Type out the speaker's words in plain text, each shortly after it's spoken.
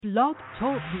Blog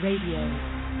Talk Radio.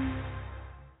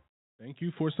 Thank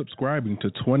you for subscribing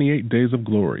to 28 Days of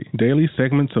Glory, daily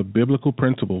segments of biblical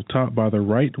principle taught by the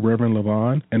Right Reverend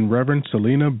Levon and Reverend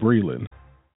Selena Breland.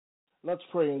 Let's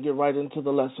pray and get right into the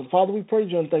lesson. Father, we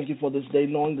praise you and thank you for this day,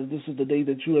 knowing that this is the day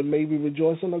that you have made. We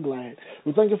rejoice and are glad.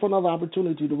 We thank you for another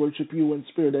opportunity to worship you in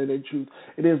spirit and in truth.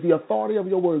 It is the authority of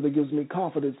your word that gives me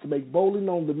confidence to make boldly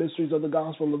known the mysteries of the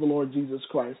gospel of the Lord Jesus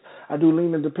Christ. I do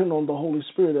lean and depend on the Holy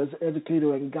Spirit as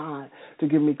educator and guide to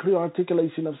give me clear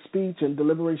articulation of speech and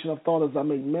deliberation of thought as I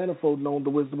make manifold known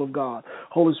the wisdom of God.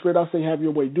 Holy Spirit, I say, have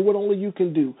your way. Do what only you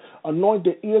can do. Anoint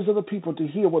the ears of the people to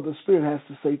hear what the Spirit has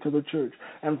to say to the church.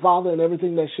 And Father, in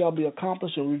everything that shall be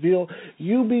accomplished and revealed,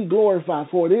 you be glorified.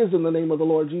 For it is in the name of the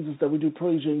Lord Jesus that we do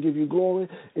praise you and give you glory.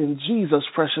 In Jesus'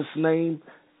 precious name,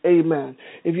 amen.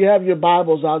 If you have your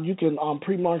Bibles out, you can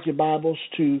pre-mark your Bibles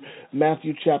to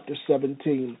Matthew chapter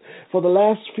 17. For the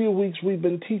last few weeks, we've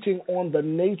been teaching on the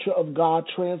nature of God,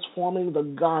 transforming the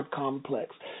God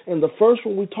complex. In the first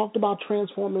one, we talked about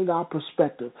transforming our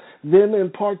perspective. Then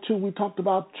in part two, we talked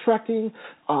about trekking,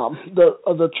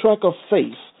 the trek of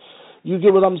faith. You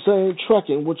get what I'm saying?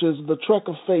 Trekking, which is the trek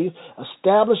of faith,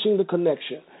 establishing the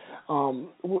connection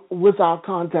with our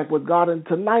contact with God. And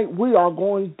tonight we are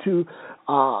going to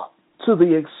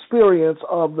the experience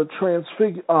of the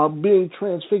being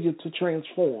transfigured to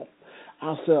transform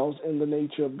ourselves in the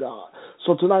nature of God.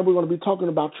 So tonight we're going to be talking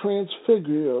about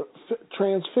transfigured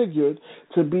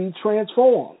to be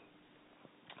transformed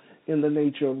in the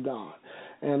nature of God.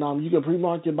 And you can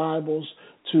pre-mark your Bibles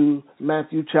to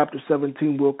Matthew chapter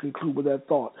 17. We'll conclude with that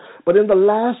thought. But in the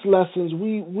last lessons,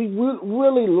 we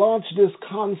really launched this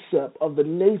concept of the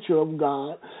nature of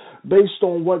God based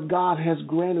on what God has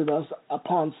granted us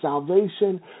upon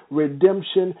salvation,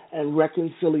 redemption, and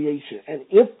reconciliation. And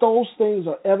if those things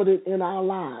are evident in our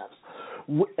lives,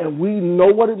 and we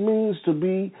know what it means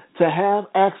to have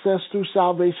access through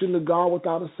salvation to God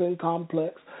without a sin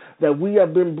complex, that we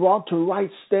have been brought to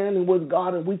right standing with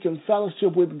God and we can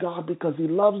fellowship with God because he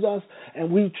loves us,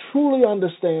 and we truly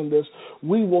understand this,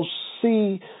 we will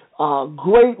see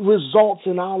great results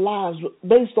in our lives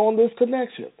based on this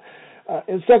connection.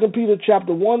 In 2 Peter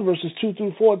chapter 1, verses 2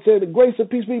 through 4, it says, the grace and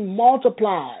peace be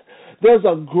multiplied. There's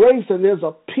a grace and there's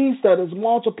a peace that is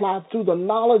multiplied through the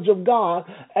knowledge of God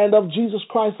and of Jesus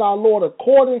Christ our Lord,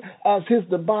 according as his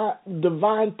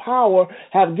divine power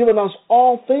have given us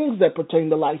all things that pertain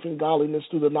to life and godliness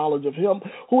through the knowledge of him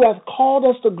who hath called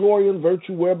us to glory and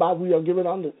virtue, whereby we are given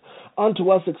unto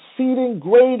us exceeding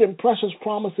great and precious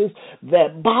promises,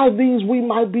 that by these we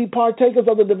might be partakers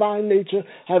of the divine nature,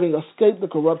 having escaped the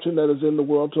corruption that is in the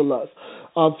world through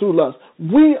lust.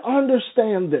 We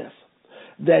understand this,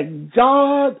 that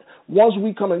God, once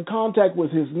we come in contact with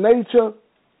his nature,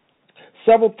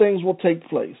 several things will take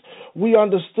place. We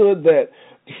understood that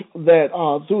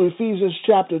through Ephesians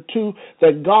chapter 2,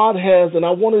 that God has, and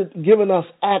I wanted, given us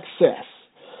access.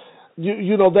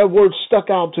 You know, that word stuck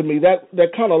out to me.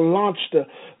 That kind of launched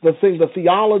the thing. The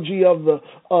theology of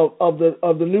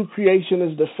the new creation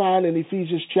is defined in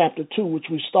Ephesians chapter 2, which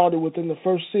we started with in the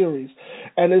first series.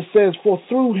 And it says, for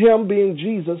through him, being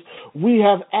Jesus, we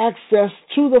have access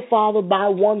to the Father by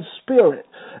one Spirit.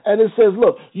 And it says,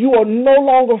 look, you are no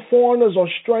longer foreigners or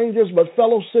strangers, but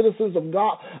fellow citizens of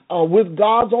God, with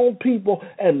God's own people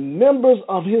and members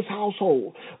of his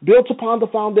household, built upon the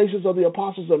foundations of the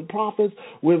apostles and prophets,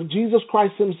 with Jesus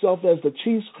Christ himself as the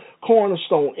chief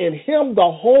cornerstone. In him, the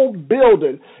whole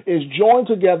building is joined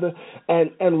together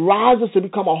and rises to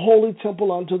become a holy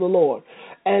temple unto the Lord.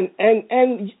 And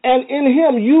in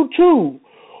him, you too,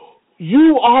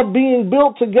 you are being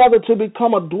built together to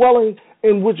become a dwelling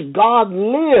in which God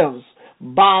lives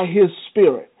by his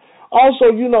Spirit. Also,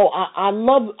 you know, I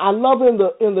love in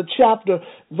the chapter,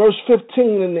 verse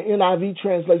 15 in the NIV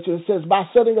translation, it says, by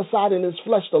setting aside in his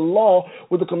flesh the law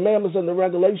with the commandments and the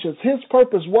regulations, his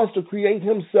purpose was to create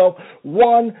himself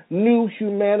one new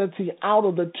humanity out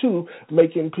of the two,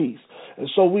 making peace. And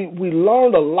so we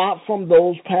learned a lot from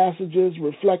those passages,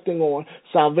 reflecting on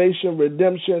salvation,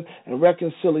 redemption, and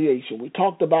reconciliation. We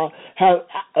talked about how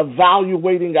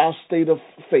evaluating our state of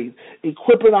faith,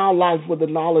 equipping our life with the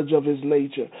knowledge of his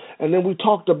nature. And then we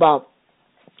talked about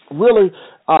really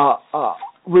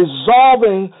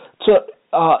resolving to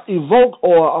evoke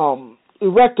or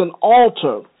erect an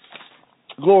altar,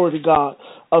 glory to God,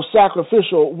 of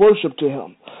sacrificial worship to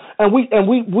him. And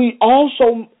we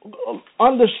also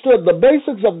understood the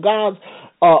basics of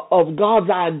God's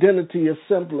identity is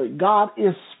simply God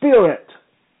is spirit.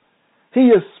 He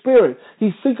is spirit.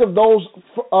 He seeketh those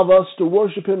of us to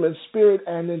worship him in spirit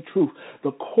and in truth.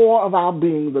 The core of our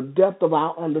being, the depth of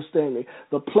our understanding,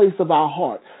 the place of our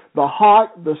heart. The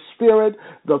heart, the spirit,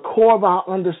 the core of our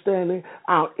understanding,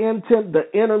 our intent, the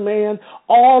inner man,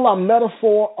 all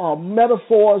are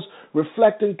metaphors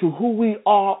reflecting to who we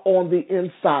are on the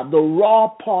inside, the raw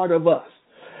part of us.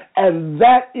 And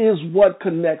that is what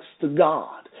connects to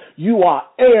God. You are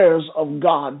heirs of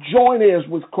God, joint heirs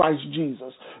with Christ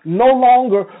Jesus. No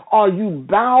longer are you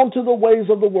bound to the ways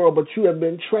of the world, but you have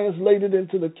been translated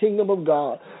into the kingdom of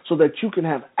God so that you can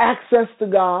have access to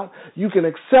God, you can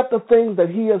accept the things that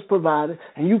he has provided,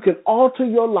 and you can alter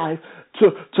your life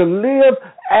to live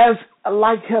as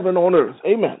like heaven on earth.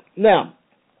 Amen. Now,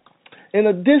 in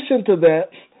addition to that,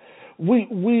 we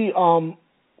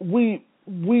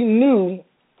knew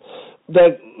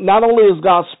that not only is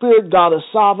God spirit, God is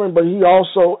sovereign, but he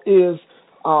also is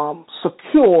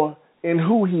secure in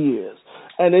who he is.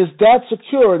 And it's that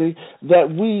security that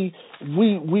we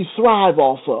thrive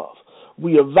off of.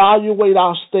 We evaluate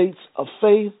our states of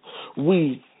faith.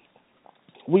 We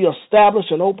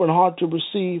establish an open heart to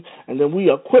receive, and then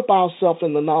we equip ourselves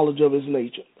in the knowledge of his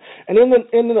nature. And in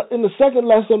the second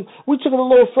lesson, we took it a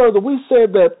little further. We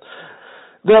said that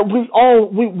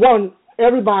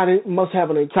everybody must have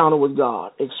an encounter with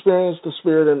God, experience the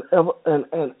Spirit,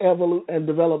 and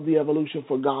develop the evolution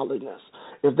for godliness.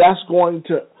 If that's going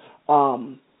to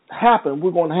happen,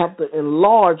 we're going to have to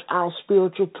enlarge our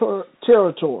spiritual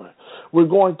territory. We're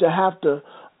going to have to,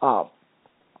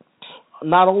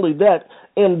 not only that,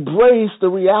 embrace the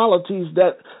realities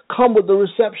that come with the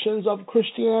receptions of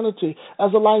Christianity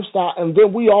as a lifestyle. And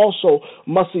then we also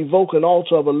must evoke an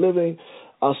altar of a living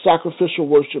sacrificial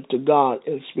worship to God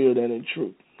in spirit and in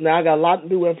truth. Now, I got a lot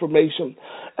of new information.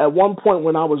 At one point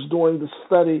when I was doing the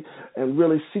study and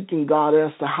really seeking God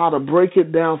as to how to break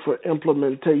it down for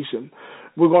implementation,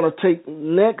 we're going to take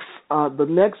the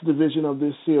next division of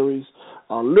this series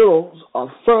a little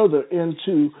further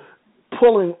into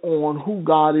pulling on who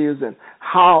God is and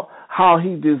how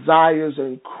he desires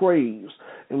and craves.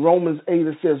 In Romans 8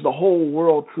 it says the whole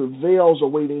world travails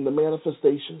awaiting the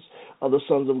manifestations of the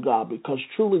sons of God, because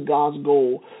truly God's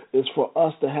goal is for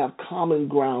us to have common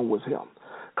ground with him,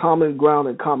 common ground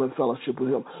and common fellowship with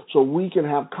him, so we can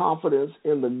have confidence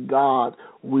in the God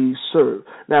we serve.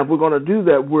 Now, if we're going to do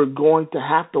that, we're going to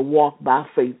have to walk by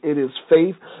faith. It is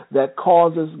faith that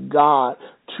causes God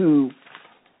to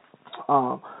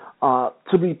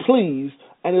be pleased,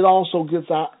 and it also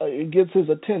gets his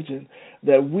attention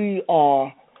that we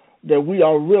are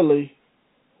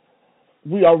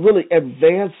really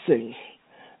advancing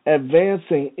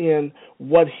in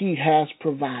what he has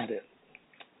provided.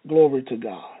 Glory to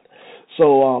God.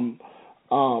 So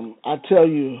I tell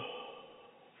you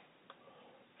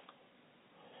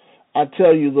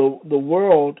the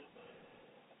world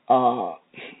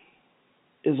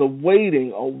is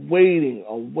awaiting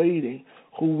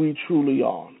who we truly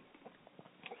are.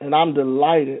 And I'm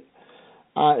delighted.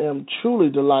 I am truly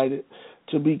delighted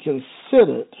to be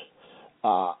considered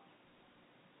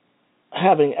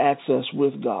having access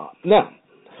with God. Now,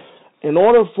 in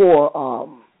order for,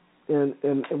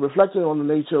 in reflecting on the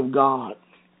nature of God,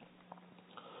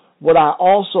 what I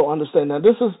also understand, now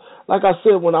this is, like I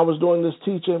said when I was doing this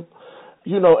teaching,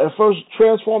 at first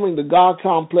transforming the God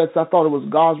complex, I thought it was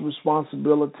God's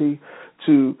responsibility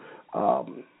to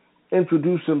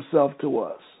introduce himself to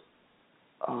us.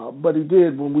 But he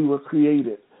did when we were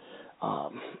created.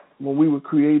 When we were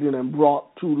created and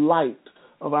brought to light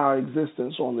of our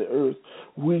existence on the earth,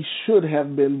 we should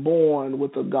have been born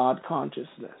with a God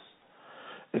consciousness,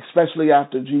 especially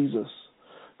after Jesus.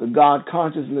 The God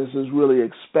consciousness is really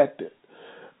expected.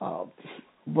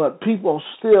 But people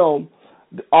still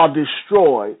are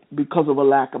destroyed because of a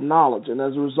lack of knowledge, and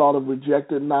as a result of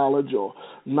rejected knowledge or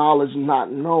knowledge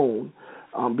not known,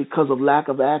 because of lack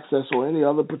of access or any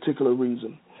other particular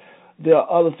reason. There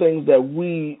are other things that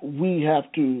we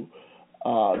have to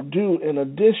do in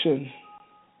addition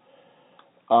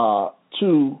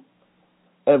to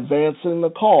advancing the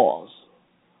cause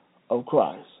of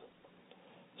Christ.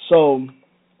 So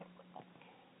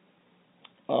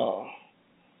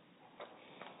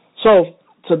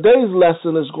today's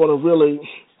lesson is going to really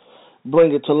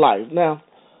bring it to life. Now,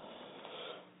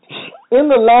 in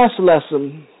the last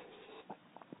lesson,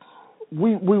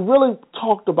 we really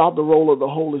talked about the role of the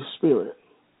Holy Spirit.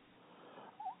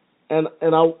 And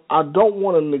I don't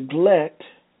want to neglect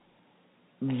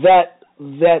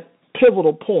that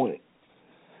pivotal point,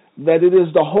 that it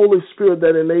is the Holy Spirit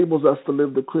that enables us to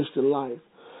live the Christian life,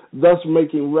 thus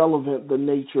making relevant the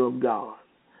nature of God.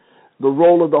 The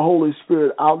role of the Holy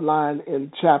Spirit outlined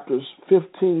in chapters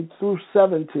 15 through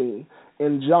 17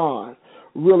 in John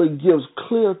really gives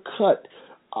clear-cut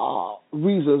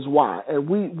reasons why. And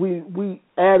we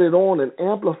added on and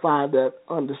amplified that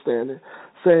understanding,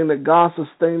 saying that God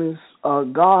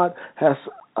has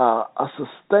a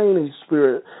sustaining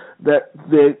spirit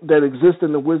that exists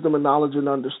in the wisdom and knowledge and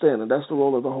understanding. That's the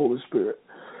role of the Holy Spirit.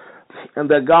 And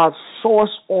that God's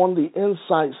source on the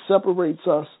inside separates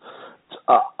us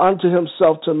unto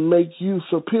himself to make you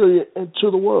superior into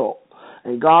the world.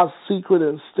 And God's secret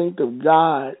instinctive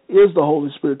guide is the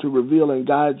Holy Spirit to reveal and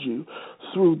guide you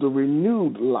through the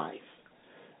renewed life.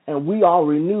 And we are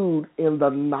renewed in the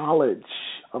knowledge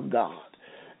of God.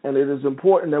 And it is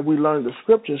important that we learn the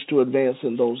scriptures to advance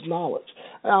in those knowledge.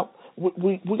 Now,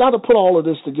 we got to put all of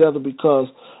this together, because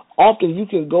often you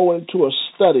can go into a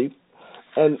study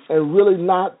and really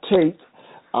not take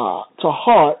to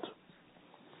heart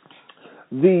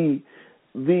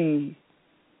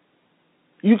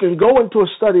you can go into a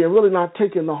study and really not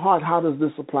take into heart, how does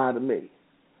this apply to me?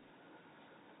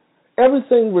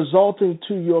 Everything resulting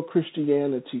to your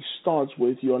Christianity starts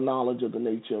with your knowledge of the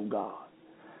nature of God.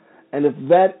 And if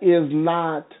that is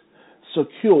not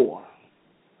secure,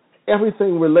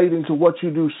 everything relating to what you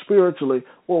do spiritually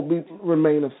will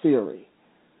remain a theory.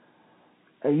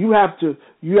 And you have to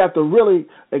really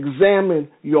examine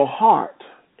your heart,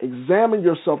 examine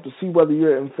yourself to see whether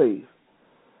you're in faith.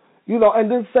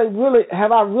 And then say, really,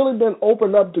 have I really been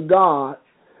opened up to God?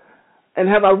 And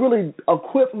have I really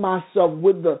equipped myself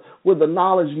with the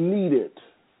knowledge needed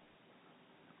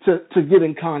to get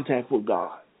in contact with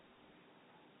God?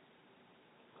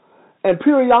 And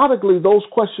periodically, those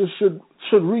questions should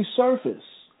resurface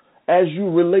as you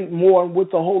relate more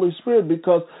with the Holy Spirit,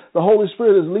 because the Holy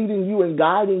Spirit is leading you and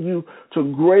guiding you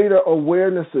to greater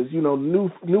awarenesses.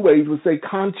 New Age would say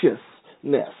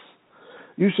consciousness.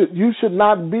 You should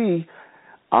not be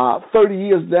 30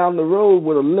 years down the road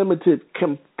with a limited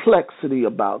complexity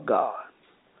about God.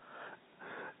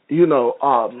 And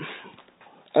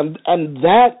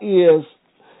that is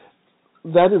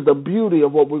the beauty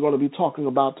of what we're going to be talking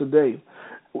about today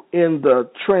in the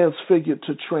Transfigured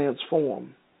to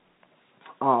Transform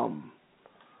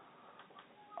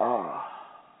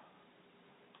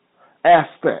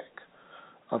aspect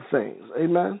of things.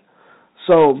 Amen.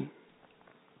 So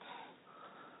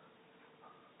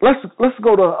let's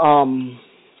go to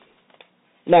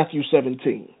Matthew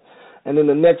 17, and in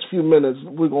the next few minutes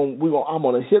I'm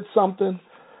gonna hit something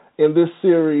in this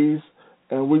series,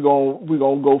 and we're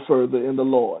gonna go further in the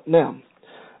Lord. Now,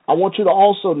 I want you to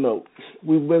also note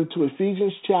we've been to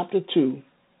Ephesians chapter 2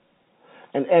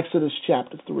 and Exodus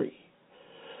chapter 3.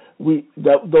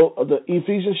 The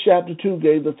Ephesians chapter 2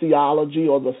 gave the theology,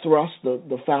 or the thrust,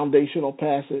 the foundational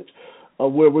passage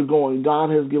of where we're going. God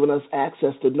has given us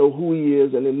access to know who he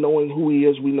is, and in knowing who he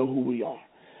is, we know who we are.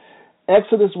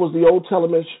 Exodus was the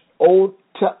Old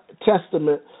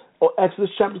Testament, or Exodus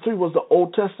chapter 3 was the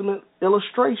Old Testament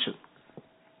illustration.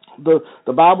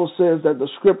 The Bible says that the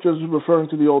scriptures referring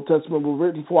to the Old Testament were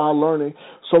written for our learning,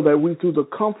 so that we, through the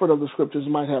comfort of the scriptures,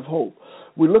 might have hope.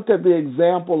 We looked at the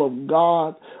example of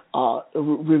God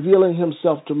revealing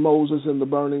himself to Moses in the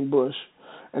burning bush.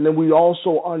 And then we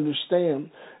also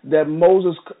understand that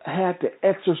Moses had to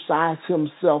exercise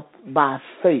himself by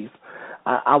faith.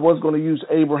 I was going to use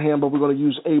Abraham, but we're going to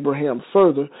use Abraham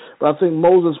further. But I think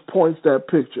Moses points that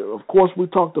picture. Of course, we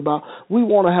talked about we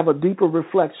want to have a deeper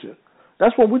reflection.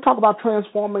 That's when we talk about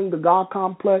transforming the God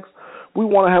complex. We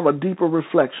want to have a deeper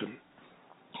reflection.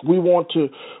 We want to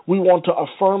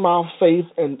affirm our faith,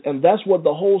 and that's what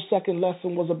the whole second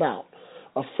lesson was about,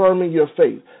 affirming your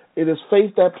faith. It is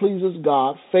faith that pleases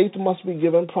God. Faith must be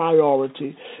given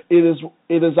priority. It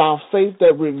is our faith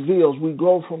that reveals. We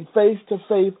grow from faith to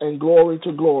faith and glory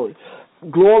to glory.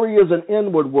 Glory is an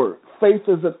inward work. Faith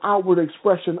is an outward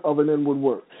expression of an inward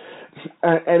work.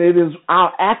 And it is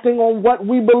our acting on what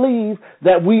we believe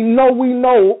that we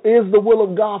know is the will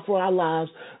of God for our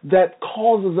lives that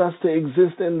causes us to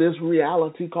exist in this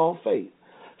reality called faith.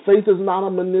 Faith is not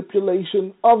a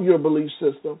manipulation of your belief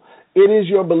system. It is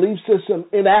your belief system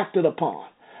enacted upon.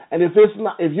 And if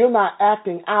you're not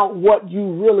acting out what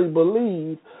you really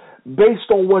believe based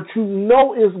on what you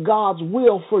know is God's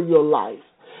will for your life,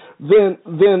 then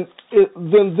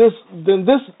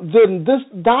this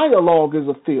dialogue is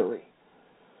a theory.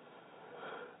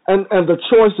 And the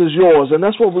choice is yours. And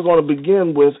that's what we're going to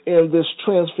begin with in this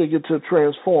Transfigured to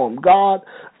Transform. God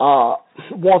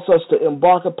wants us to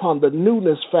embark upon the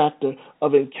newness factor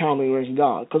of encountering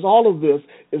God, because all of this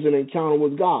is an encounter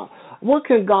with God. What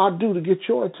can God do to get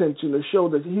your attention to show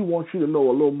that he wants you to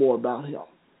know a little more about him?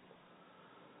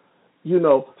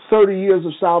 30 years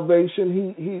of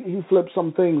salvation, he flipped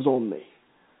some things on me.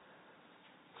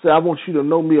 Say, I want you to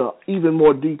know me even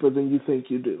more deeper than you think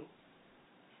you do.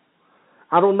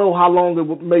 I don't know how long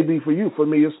it may be for you. For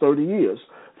me, it's 30 years.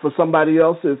 For somebody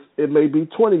else, it may be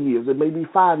 20 years. It may be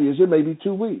 5 years. It may be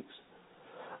 2 weeks.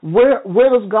 Where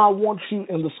does God want you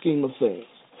in the scheme of things?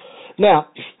 Now,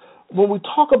 when we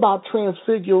talk about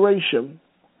transfiguration,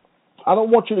 I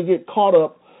don't want you to get caught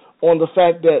up on the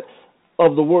fact that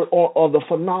of the word or the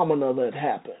phenomena that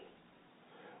happened.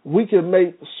 We can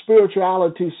make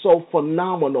spirituality so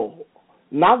phenomenal.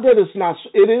 Not that it's not,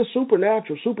 it is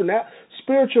supernatural.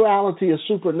 Spirituality is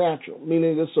supernatural,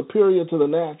 meaning it's superior to the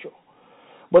natural.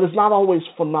 But it's not always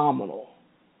phenomenal.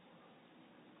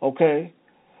 Okay?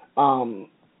 Or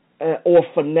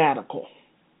fanatical.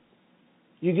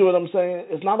 You get what I'm saying?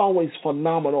 It's not always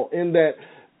phenomenal in that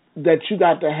you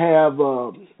got to have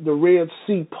the Red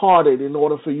Sea parted in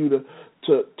order for you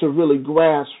to really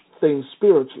grasp things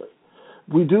spiritually.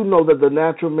 We do know that the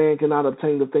natural man cannot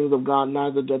obtain the things of God,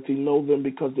 neither doth he know them,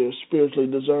 because they're spiritually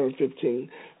discerned, 15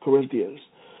 Corinthians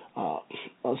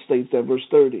states that, verse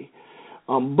 30.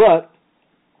 But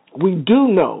we do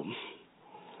know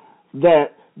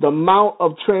that the Mount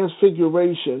of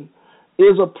Transfiguration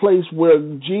is a place where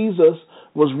Jesus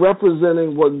was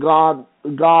representing what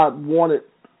God wanted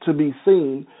to be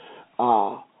seen.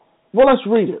 Well, let's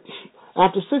read it.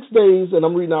 After 6 days, and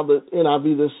I'm reading out the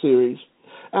NIV this series.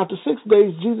 After 6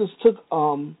 days, Jesus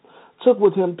took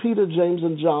with him Peter, James,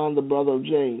 and John, the brother of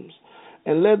James,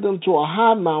 and led them to a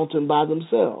high mountain by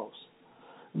themselves.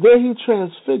 There he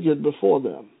transfigured before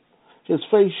them. His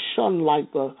face shone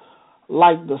like the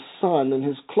sun, and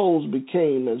his clothes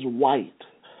became as white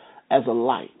as a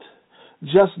light.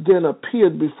 Just then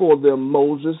appeared before them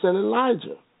Moses and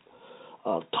Elijah,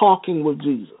 talking with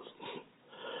Jesus.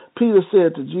 Peter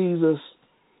said to Jesus,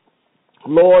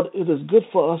 Lord, it is good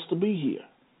for us to be here.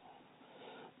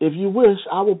 If you wish,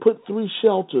 I will put 3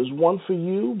 shelters, one for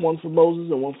you, one for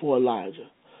Moses, and one for Elijah.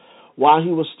 While he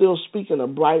was still speaking, a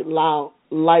bright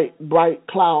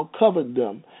cloud covered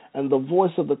them, and the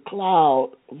voice from the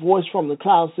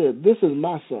cloud said, This is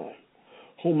my son,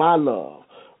 whom I love.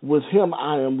 With him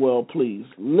I am well pleased.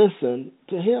 Listen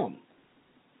to him.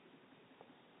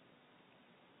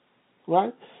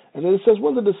 Right? And then it says,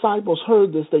 when the disciples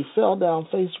heard this, they fell down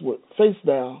face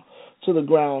down to the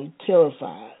ground,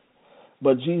 terrified.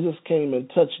 But Jesus came and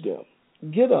touched them.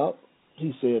 Get up,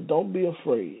 he said, don't be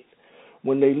afraid.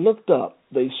 When they looked up,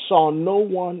 they saw no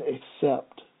one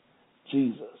except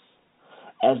Jesus.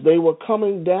 As they were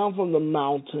coming down from the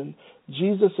mountain,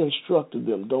 Jesus instructed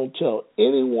them, don't tell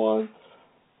anyone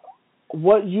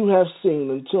what you have seen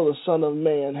until the Son of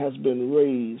Man has been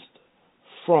raised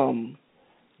from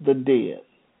the dead.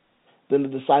 Then the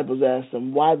disciples asked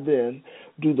him, why then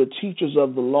do the teachers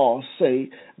of the law say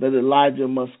that Elijah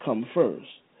must come first?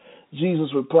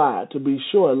 Jesus replied, to be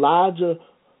sure, Elijah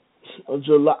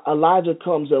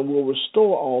comes and will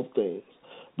restore all things.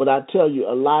 But I tell you,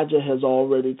 Elijah has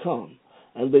already come,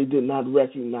 and they did not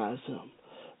recognize him,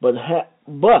 but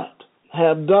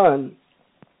have done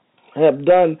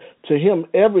to him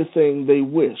everything they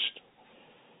wished.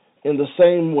 In the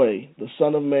same way, the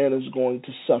Son of Man is going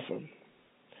to suffer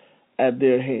at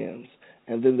their hands.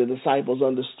 And then the disciples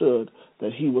understood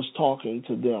that he was talking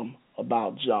to them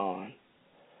about John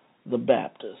the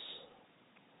Baptist.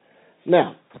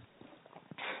 Now,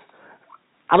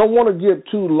 I don't want to get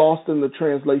too lost in the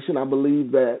translation. I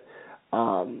believe that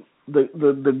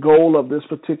the goal of this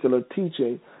particular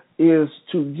teaching is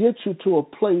to get you to a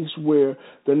place where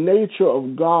the nature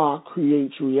of God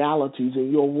creates realities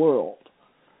in your world.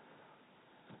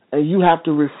 And you have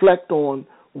to reflect on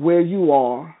where you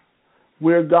are,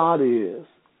 where God is,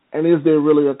 and is there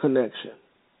really a connection?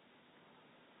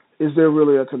 Is there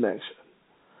really a connection?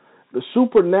 The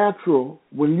supernatural,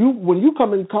 when you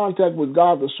come in contact with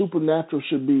God, the supernatural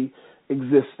should be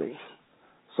existing.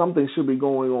 Something should be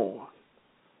going on.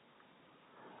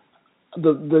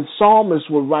 The psalmist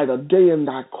would write, a day in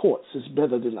thy courts is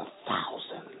better than 1,000.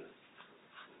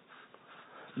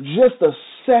 Just a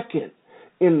second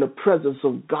in the presence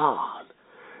of God,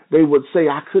 they would say,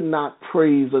 I could not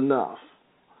praise enough.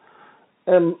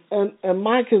 And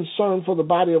my concern for the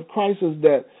body of Christ is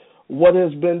that what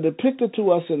has been depicted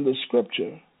to us in the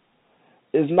Scripture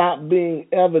is not being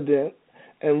evident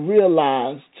and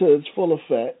realized to its full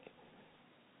effect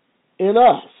in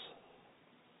us.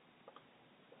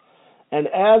 And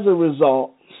as a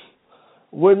result,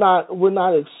 we're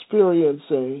not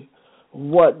experiencing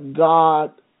what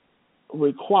God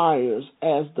requires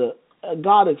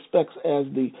God expects as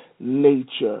the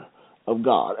nature of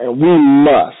God. And we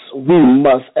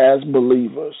must as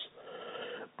believers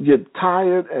get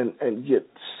tired and get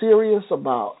serious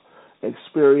about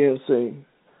experiencing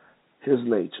his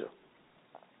nature.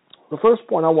 The first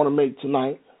point I want to make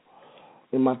tonight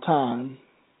in my time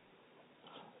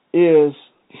is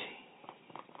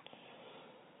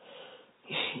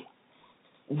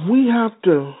we have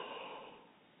to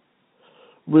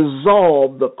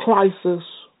resolve the crisis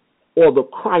or the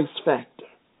Christ factor.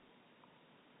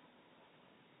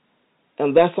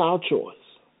 And that's our choice.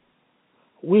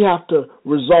 We have to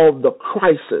resolve the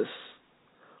crisis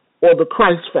or the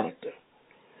Christ factor.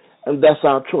 And that's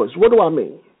our choice. What do I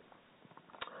mean?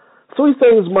 3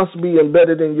 things must be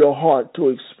embedded in your heart to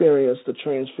experience the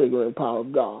transfiguring power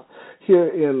of God. Here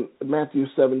in Matthew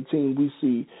 17, we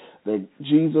see that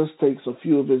Jesus takes a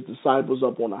few of his disciples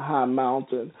up on a high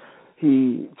mountain.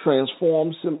 He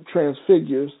transforms him,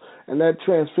 transfigures, and that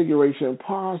transfiguration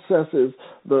processes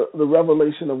the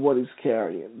revelation of what he's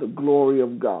carrying, the glory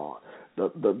of God,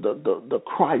 the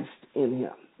Christ in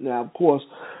him. Now, of course,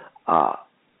 I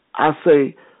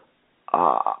say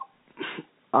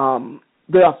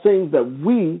there are things that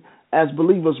we as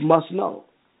believers must know.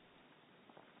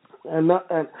 And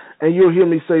you'll hear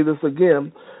me say this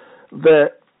again,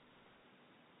 that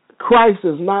Christ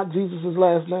is not Jesus'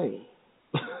 last name,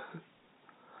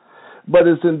 but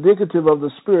it's indicative of the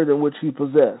spirit in which he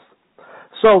possessed.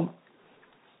 So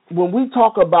when we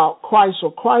talk about Christ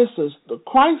or crisis, the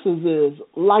crisis is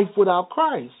life without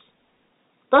Christ.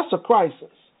 That's a crisis.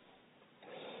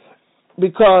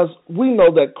 Because we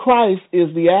know that Christ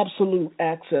is the absolute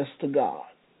access to God.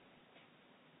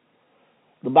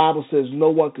 The Bible says no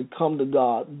one can come to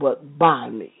God but by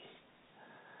me.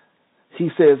 He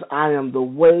says, I am the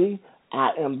way,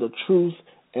 I am the truth,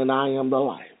 and I am the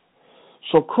life.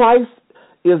 So Christ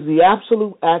is the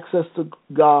absolute access to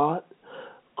God.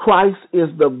 Christ is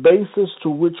the basis to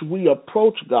which we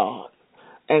approach God.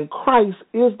 And Christ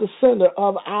is the center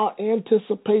of our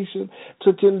anticipation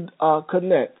to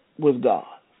connect with God.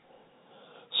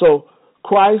 So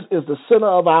Christ is the center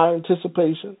of our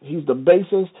anticipation. He's the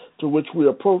basis to which we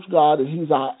approach God, and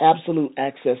he's our absolute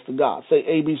access to God. Say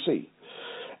ABC.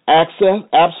 Access,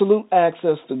 absolute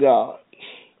access to God.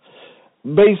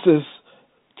 Basis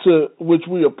to which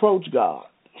we approach God,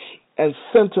 and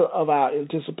center of our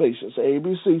anticipation. Say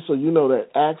ABC, so you know that.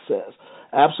 Access,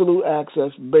 absolute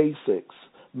access, basis,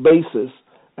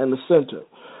 and the center.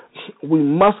 We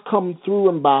must come through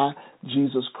and by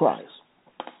Jesus Christ.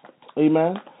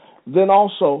 Amen. Then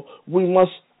also we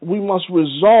must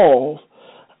resolve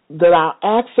that our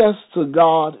access to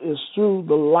God is through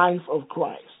the life of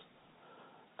Christ.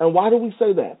 And why do we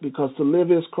say that? Because to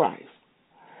live is Christ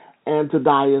and to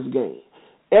die is gain.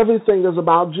 Everything is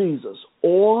about Jesus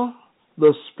or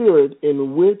the spirit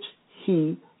in which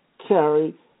he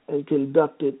carried and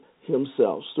conducted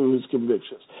himself through his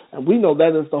convictions. And we know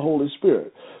that is the Holy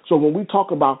Spirit. So when we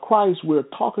talk about Christ, we're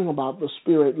talking about the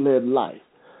Spirit-led life.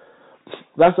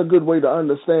 That's a good way to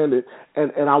understand it.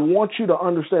 And I want you to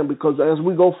understand, because as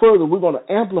we go further, we're going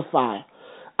to amplify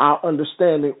our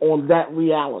understanding on that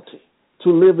reality.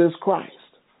 To live is Christ.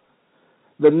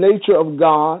 The nature of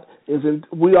God is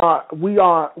we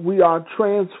are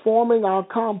transforming our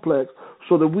complex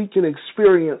so that we can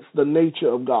experience the nature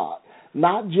of God.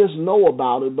 Not just know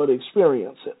about it, but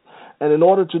experience it. And in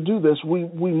order to do this,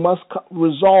 we must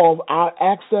resolve our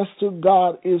access to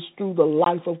God is through the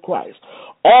life of Christ.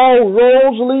 All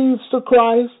roads leads to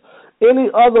Christ. Any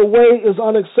other way is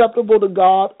unacceptable to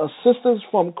God. Assistance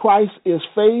from Christ is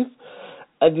faith.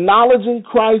 Acknowledging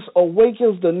Christ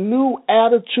awakens the new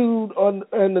attitude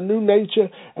and the new nature,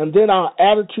 and then our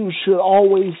attitude should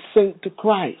always sink to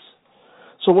Christ.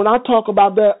 So when I talk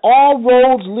about that, all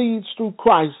roads leads through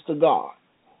Christ to God.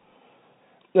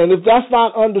 And if that's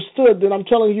not understood, then I'm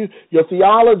telling you, your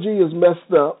theology is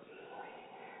messed up.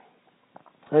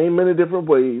 There ain't many different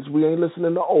ways. We ain't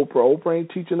listening to Oprah. Oprah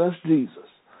ain't teaching us Jesus.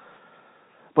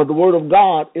 But the Word of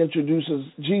God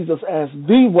introduces Jesus as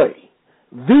the way,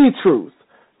 the truth,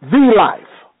 the life.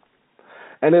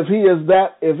 And if he is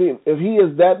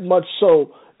that much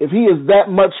so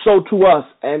to us,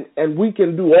 and we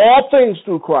can do all things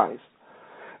through Christ,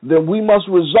 then we must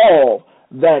resolve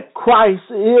that Christ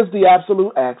is the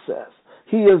absolute access.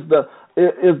 He is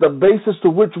the basis to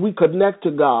which we connect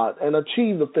to God and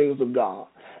achieve the things of God.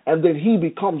 And then he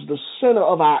becomes the center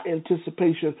of our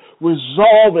anticipation,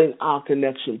 resolving our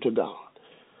connection to God.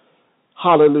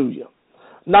 Hallelujah.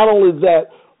 Not only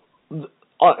that,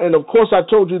 and of course I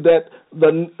told you that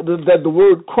the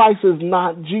word Christ is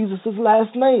not Jesus'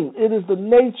 last name. It is the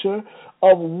nature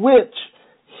of which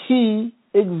he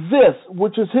exists,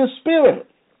 which is his spirit.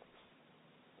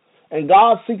 And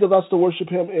God seeketh us to worship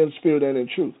him in spirit and in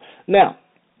truth. Now,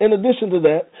 in addition to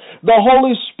that, the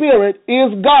Holy Spirit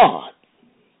is God.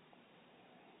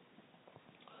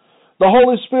 The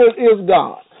Holy Spirit is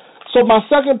God. So my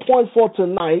second point for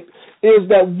tonight is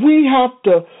that we have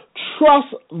to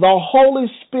trust the Holy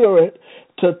Spirit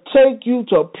to take you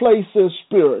to places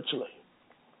spiritually.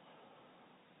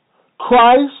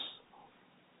 Christ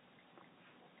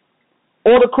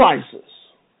or the crisis.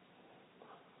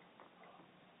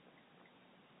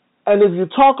 And if you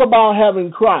talk about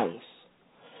having Christ,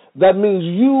 that means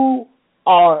you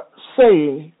are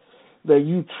saying that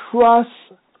you trust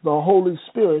the Holy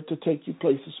Spirit to take you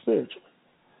places spiritually.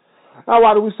 Now,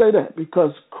 why do we say that?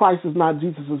 Because Christ is not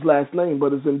Jesus' last name,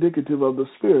 but is indicative of the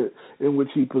Spirit in which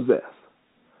he possessed.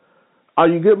 Are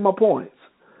you getting my points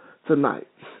tonight?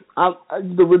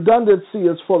 The redundancy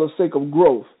is for the sake of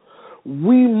growth.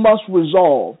 We must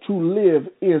resolve to live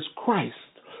is Christ.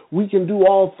 We can do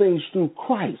all things through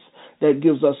Christ that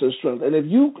gives us his strength. And if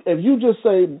you just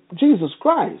say Jesus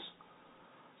Christ,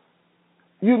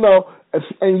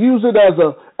 and use it as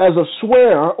a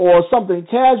swear or something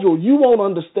casual, you won't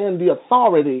understand the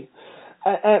authority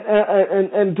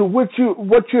and to what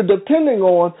you're depending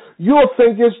on. You'll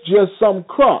think it's just some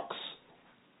crux,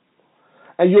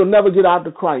 and you'll never get out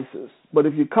the crisis. But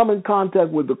if you come in contact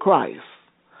with the Christ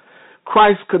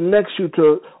connects you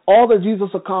to all that Jesus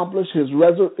accomplished, his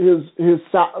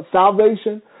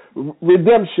salvation,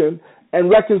 redemption,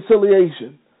 and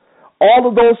reconciliation. All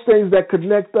of those things that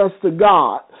connect us to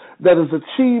God that is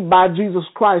achieved by Jesus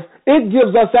Christ, it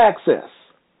gives us access.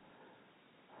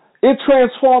 It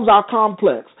transforms our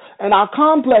complex. And our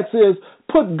complex is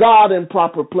put God in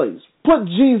proper place. Put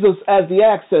Jesus as the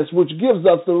access, which gives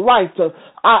us the right to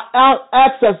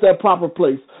access that proper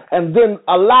place. And then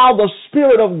allow the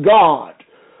Spirit of God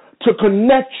to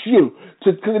connect you,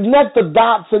 to connect the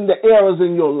dots and the errors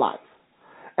in your life.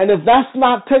 And if that's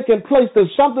not taking place, then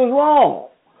something's wrong.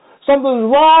 Something's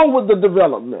wrong with the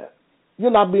development. You're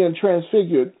not being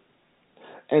transfigured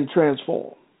and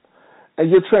transformed. And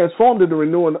you're transformed in the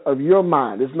renewing of your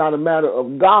mind. It's not a matter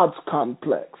of God's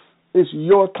complex. It's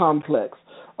your complex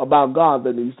about God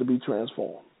that needs to be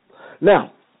transformed.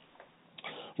 Now,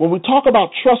 when we talk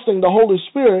about trusting the Holy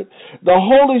Spirit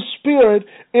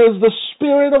is the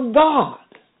Spirit of God.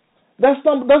 That's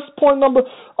point number.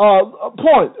 And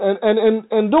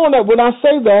doing that, when I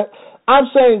say that, I'm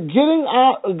saying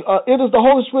it is the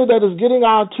Holy Spirit that is getting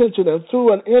our attention, and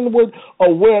through an inward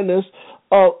awareness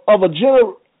of a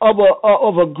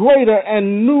greater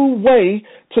and new way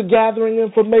to gathering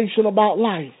information about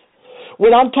life.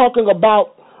 When I'm talking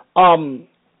about the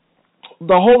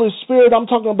Holy Spirit, I'm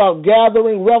talking about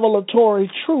gathering revelatory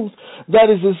truth that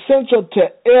is essential to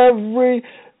every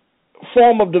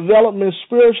form of development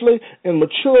spiritually in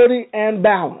maturity and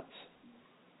balance.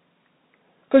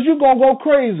 Because you're going to go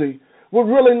crazy with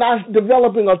really not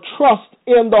developing a trust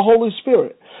in the Holy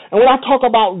Spirit. And when I talk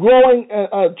about growing,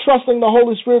 trusting the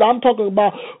Holy Spirit, I'm talking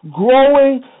about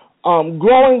growing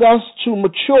us to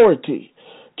maturity,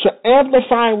 to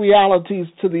amplifying realities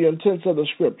to the intents of the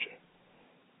Scripture.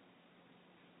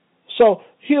 So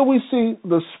here we see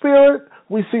the Spirit,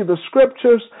 we see the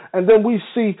Scriptures, and then we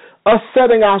see us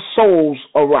setting our souls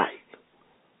aright.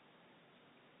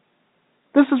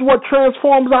 This is what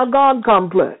transforms our God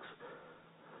complex.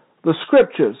 The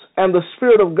Scriptures and the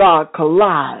Spirit of God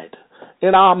collide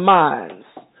in our minds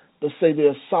to say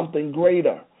there's something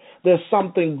greater. There's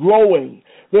something growing.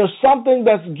 There's something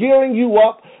that's gearing you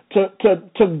up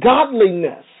to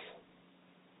godliness.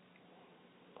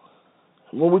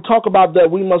 When we talk about that,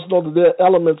 we must know that there are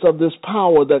elements of this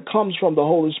power that comes from the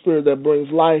Holy Spirit that brings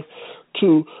life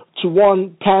to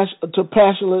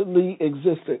passionately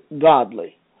existent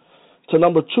godly. To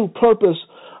number two, purpose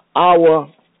our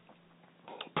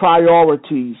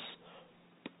priorities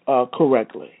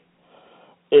correctly.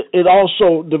 It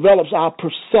also develops our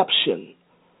perception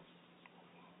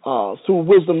through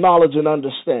wisdom, knowledge, and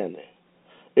understanding.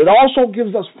 It also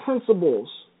gives us principles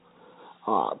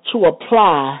to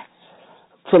apply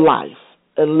to life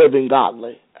and living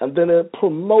godly. And then it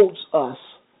promotes us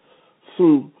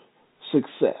through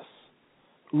success,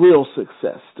 real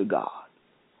success to God.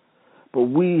 But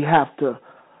we have to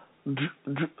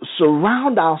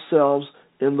surround ourselves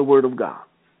in the Word of God.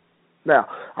 Now,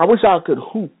 I wish I could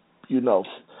hoop, if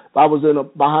I was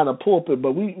behind a pulpit,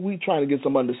 but we trying to get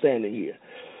some understanding here.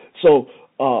 So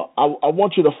I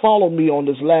want you to follow me on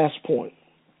this last point.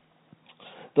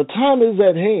 The time is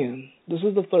at hand. This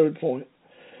is the third point.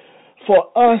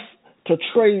 For us to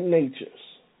trade natures.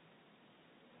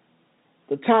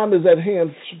 The time is at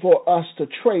hand for us to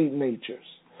trade natures.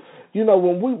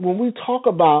 When we talk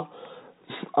about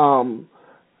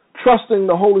trusting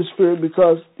the Holy Spirit,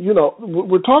 because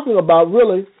we're talking about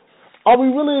really, are we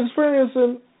really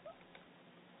experiencing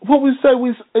what we say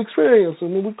we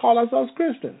experiencing when we call ourselves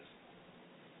Christians?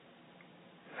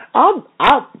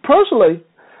 I personally,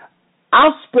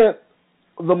 I've spent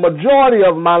the majority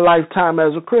of my lifetime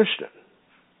as a Christian.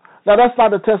 Now, that's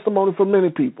not a testimony for many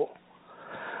people.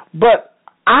 But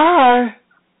I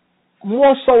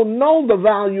more so know the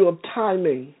value of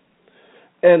timing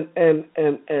and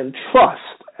trust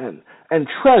and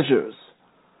treasures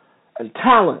and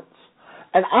talents.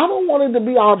 And I don't want it to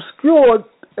be obscured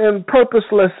in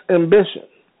purposeless ambition.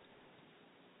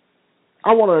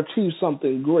 I want to achieve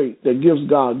something great that gives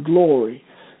God glory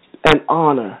and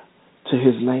honor to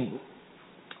his name.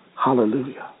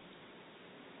 Hallelujah.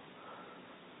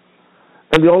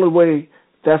 And the only way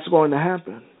that's going to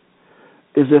happen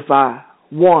is if I,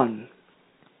 one,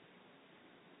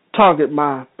 target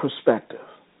my perspective,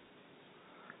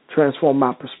 transform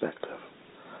my perspective,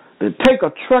 then take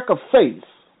a trek of faith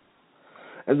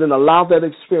and then allow that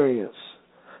experience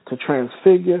to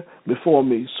transfigure before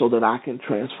me so that I can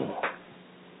transform.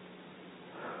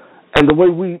 And the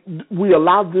way we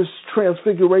allow this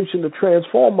transfiguration to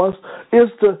transform us is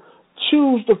to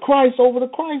choose the Christ over the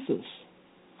crisis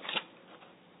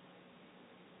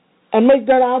and make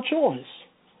that our choice.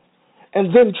 And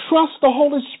then trust the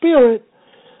Holy Spirit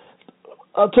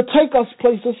to take us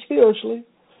places spiritually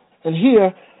and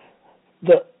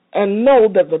and know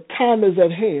that the time is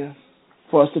at hand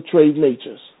for us to trade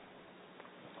natures.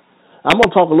 I'm going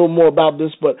to talk a little more about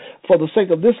this, but for the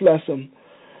sake of this lesson,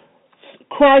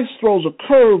 Christ throws a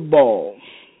curveball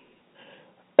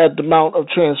at the Mount of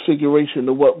Transfiguration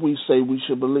to what we say we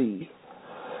should believe.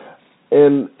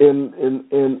 In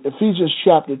Ephesians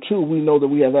chapter 2, we know that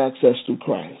we have access through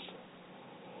Christ.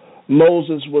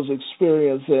 Moses was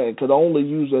experiencing and could only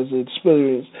use as an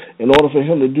experience in order for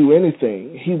him to do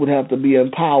anything. He would have to be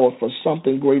empowered for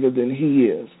something greater than he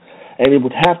is. And it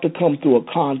would have to come through a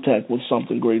contact with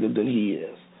something greater than he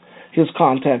is. His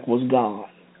contact was God.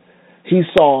 He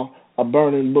saw a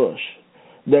burning bush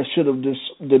that should have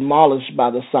demolished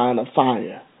by the sign of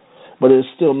fire, but it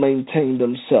still maintained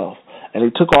himself. And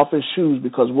he took off his shoes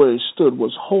because where he stood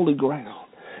was holy ground.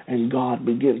 And God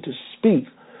began to speak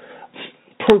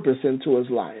purpose into his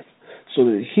life so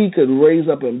that he could raise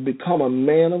up and become a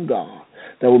man of God,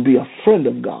 that would be a friend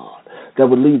of God, that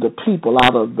would lead the people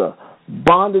out of the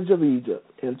bondage of Egypt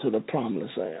into the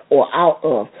promised land, or out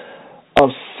of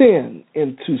sin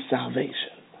into salvation.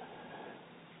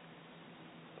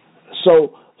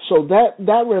 So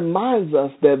that reminds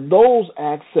us that those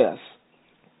access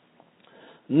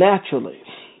naturally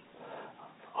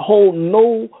hold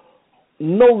no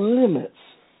limits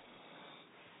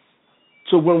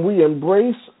to when we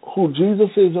embrace who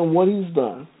Jesus is and what he's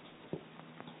done,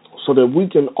 so that we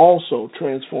can also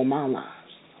transform our lives.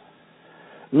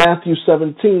 Matthew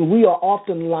 17, we are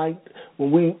often like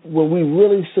when we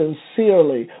really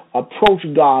sincerely approach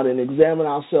God and examine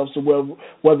ourselves to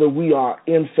whether we are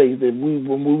in faith, and we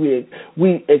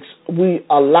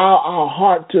allow our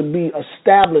heart to be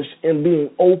established in being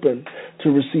open to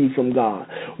receive from God.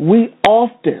 We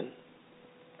often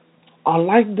are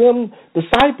like them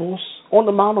disciples on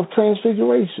the Mount of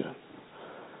Transfiguration.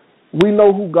 We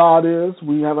know who God is.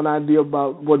 We have an idea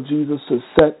about what Jesus is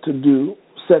set to do,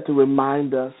 set to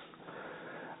remind us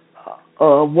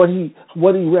of what he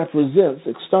represents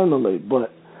externally.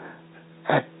 But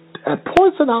at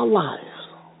points in our lives,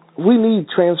 we need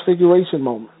transfiguration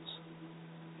moments.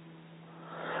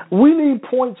 We need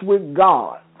points with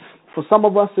God. For some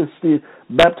of us, it's the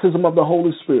baptism of the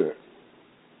Holy Spirit.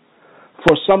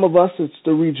 For some of us, it's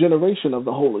the regeneration of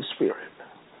the Holy Spirit,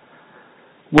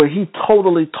 where he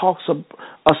totally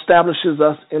establishes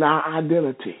us in our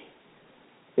identity,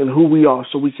 in who we are,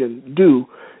 so we can do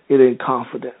it in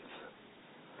confidence.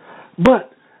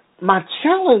 But my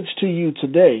challenge to you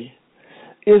today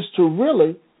is to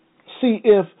really see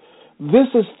if this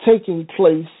is taking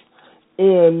place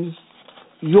in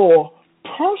your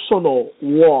personal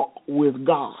walk with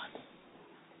God.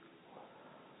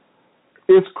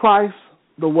 Is Christ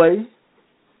the way?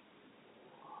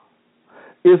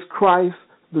 Is Christ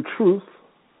the truth?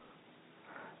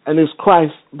 And is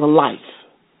Christ the life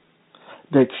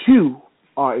that you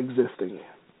are existing in?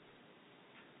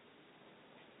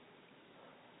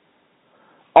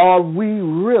 Are we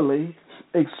really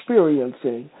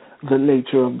experiencing the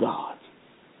nature of God?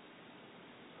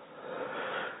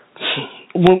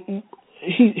 When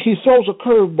he throws a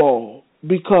curveball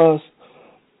because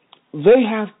they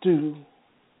have to,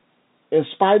 in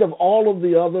spite of all of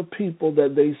the other people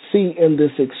that they see in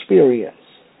this experience,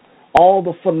 all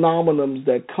the phenomenons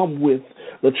that come with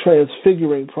the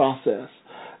transfiguring process,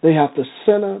 they have to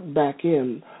center back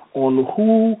in on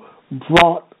who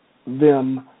brought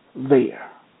them there.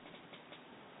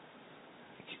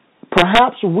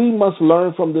 Perhaps we must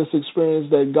learn from this experience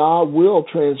that God will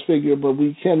transfigure, but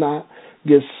we cannot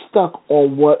get stuck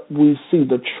on what we see,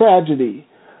 the tragedy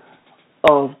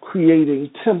of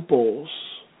creating temples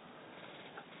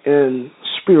in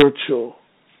spiritual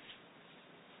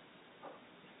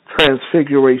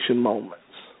transfiguration moments.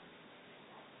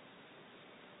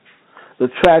 The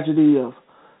tragedy of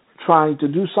trying to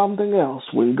do something else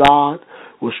when God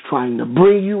was trying to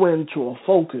bring you into a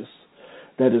focus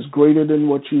that is greater than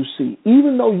what you see,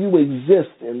 even though you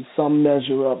exist in some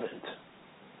measure of it.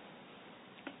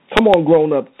 Come on,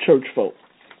 grown-up church folk.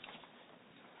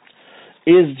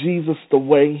 Is Jesus the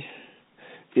way?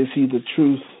 Is he the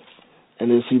truth?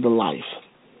 And is he the life?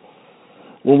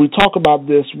 When we talk about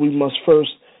this,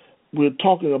 we're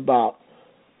talking about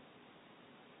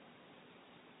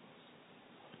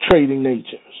trading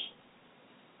natures.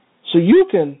 So you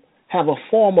can have a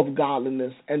form of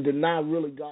godliness and deny really God.